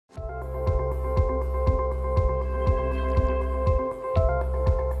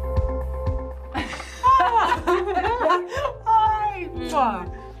Bonjour.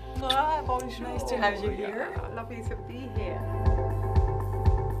 Bonjour. Nice to have you here. Yeah, lovely to be here.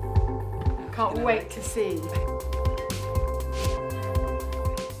 Can't wait to see.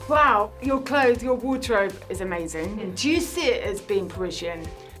 Wow, your clothes, your wardrobe is amazing. Do you see it as being Parisian?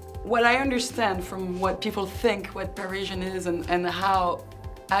 What I understand from what people think what Parisian is and how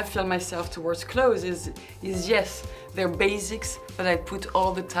I feel myself towards clothes is yes, they're basics, but I put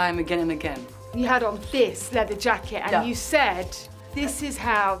all the time again and again. You had on this leather jacket and you said, this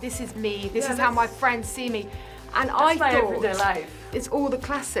is me, this is how my friends see me. And That's my everyday life. It's all the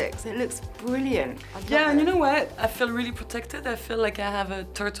classics. It looks brilliant. Yeah, and you know what? I feel really protected. I feel like I have a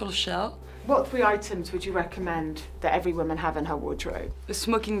turtle shell. What 3 items would you recommend that every woman have in her wardrobe? A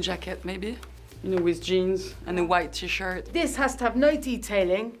smoking jacket, maybe. You know, with jeans and a white t-shirt. This has to have no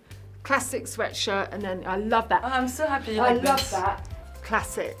detailing, classic sweatshirt, and then I love that. Oh, I'm so happy you like this. I love that.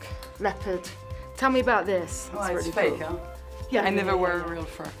 Classic, leopard. Tell me about this. Oh, it's really fake, huh? Yeah. I never wear real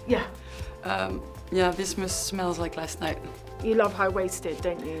fur. Yeah. Yeah, this smells like last night. You love high-waisted,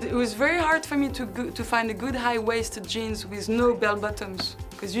 don't you? It was very hard for me to find a good high-waisted jeans with no bell-bottoms,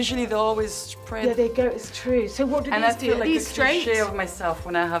 because usually they're always spread. Yeah, they go, it's true. So what do these do? And I feel like these a straight? cliché of myself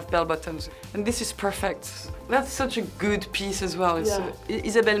when I have bell-bottoms. And this is perfect. That's such a good piece as well. It's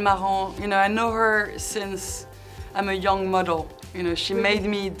Isabelle Marant, you know, I know her since I'm a young model. You know, she made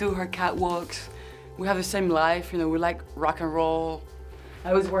me do her catwalks. We have the same life, you know, we like rock and roll.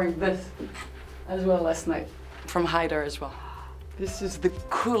 I was wearing this as well last night, from Haider as well. This is the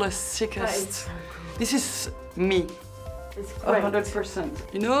coolest, sickest. So cool. This is me. It's great.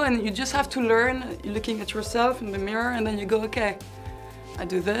 100%. You know, and you just have to learn. You're looking at yourself in the mirror, and then you go, okay, I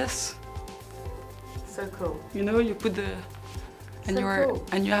do this. So cool. You know, you put the, and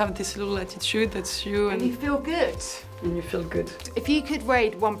and you have this little attitude that's you, and you feel good. And you feel good. If you could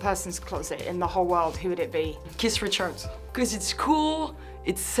raid one person's closet in the whole world, who would it be? Keith Richards. Because it's cool,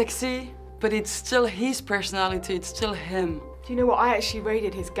 it's sexy, but it's still his personality, it's still him. Do you know what? I actually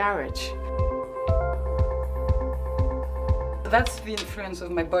raided his garage. That's the influence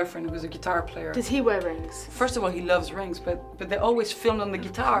of my boyfriend, who's a guitar player. Does he wear rings? First of all, he loves rings, but they always filmed on the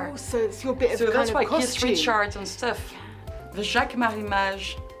guitar. Oh, so it's your bit of so kind that's of why costume. Keith Richards and stuff. The Jacques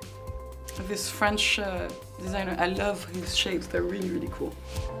Marimage, this French designer, I love his shapes. They're really, really cool.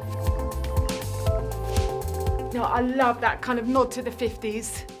 No, I love that kind of nod to the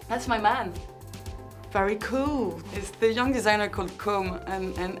 50s. That's my man. Very cool. It's the young designer called Combe,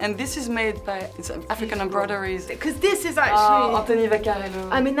 and this is made by African embroideries. Because this is actually... Anthony Vaccarello.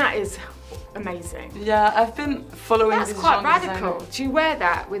 I mean, that is amazing. Yeah, I've been following this young That's quite radical. designer. Do you wear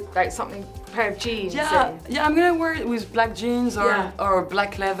that with like something, a pair of jeans? Yeah, yeah, I'm gonna wear it with black jeans or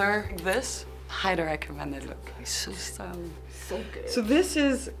black leather. This, highly recommended look. It's so stylish. So good. So this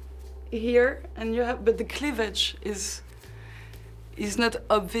is here, and you have, but the cleavage is not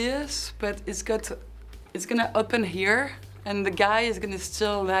obvious, but it's gonna open here, and the guy is gonna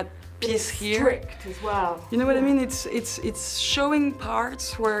steal that piece here. Strict as well. You know what I mean? It's showing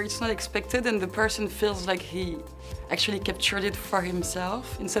parts where it's not expected, and the person feels like he actually captured it for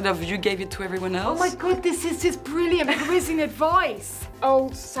himself instead of you gave it to everyone else. Oh my God, this is just brilliant Parisian advice.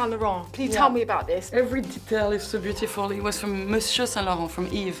 Old Saint Laurent. Please tell me about this. Every detail is so beautiful. It was from Monsieur Saint Laurent, from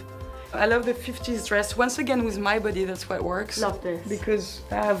Yves. I love the 50s dress. Once again, with my body, that's what works. Love this. Because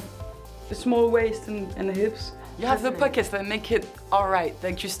I have a small waist and hips. You have the pockets that make it all right,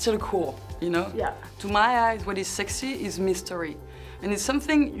 like you're still cool, you know? Yeah. To my eyes, what is sexy is mystery. And it's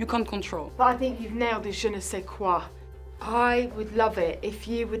something you can't control. But I think you've nailed the je ne sais quoi. I would love it if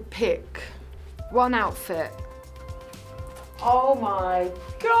you would pick one outfit. Oh my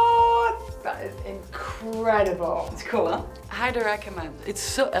God, that is incredible. It's cool, huh? Highly recommend. It's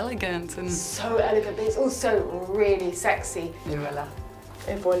so elegant and... So elegant, but it's also really sexy. Et voilà.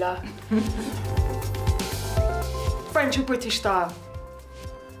 Et voilà. French or British style?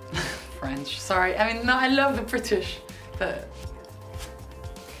 French, sorry. I mean, no, I love the British. But...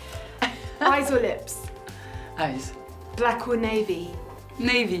 Eyes or lips? Eyes. Black or navy?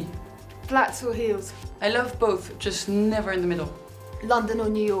 Navy. Flats or heels? I love both, just never in the middle. London or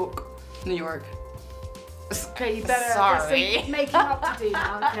New York? New York. Okay, you better Sorry. some making up to do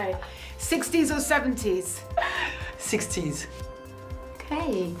now, okay. 60s or 70s? 60s.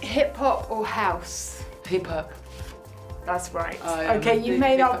 Okay. Hip hop or house? Hip hop. That's right. I'm okay, a you big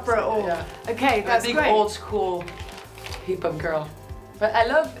made hip up hop for it fan, all. yeah. Okay, that's I'm a big great. old school hip hop girl. But I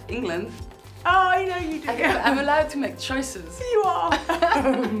love England. Oh, I know you do. I'm allowed to make choices. You are.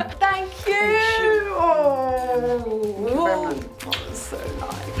 Thank you. Thank you. Oh, Thank you very much. Oh, that's so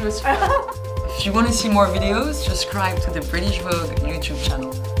nice. It was fun. If you want to see more videos, subscribe to the British Vogue YouTube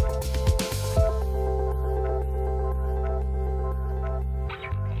channel.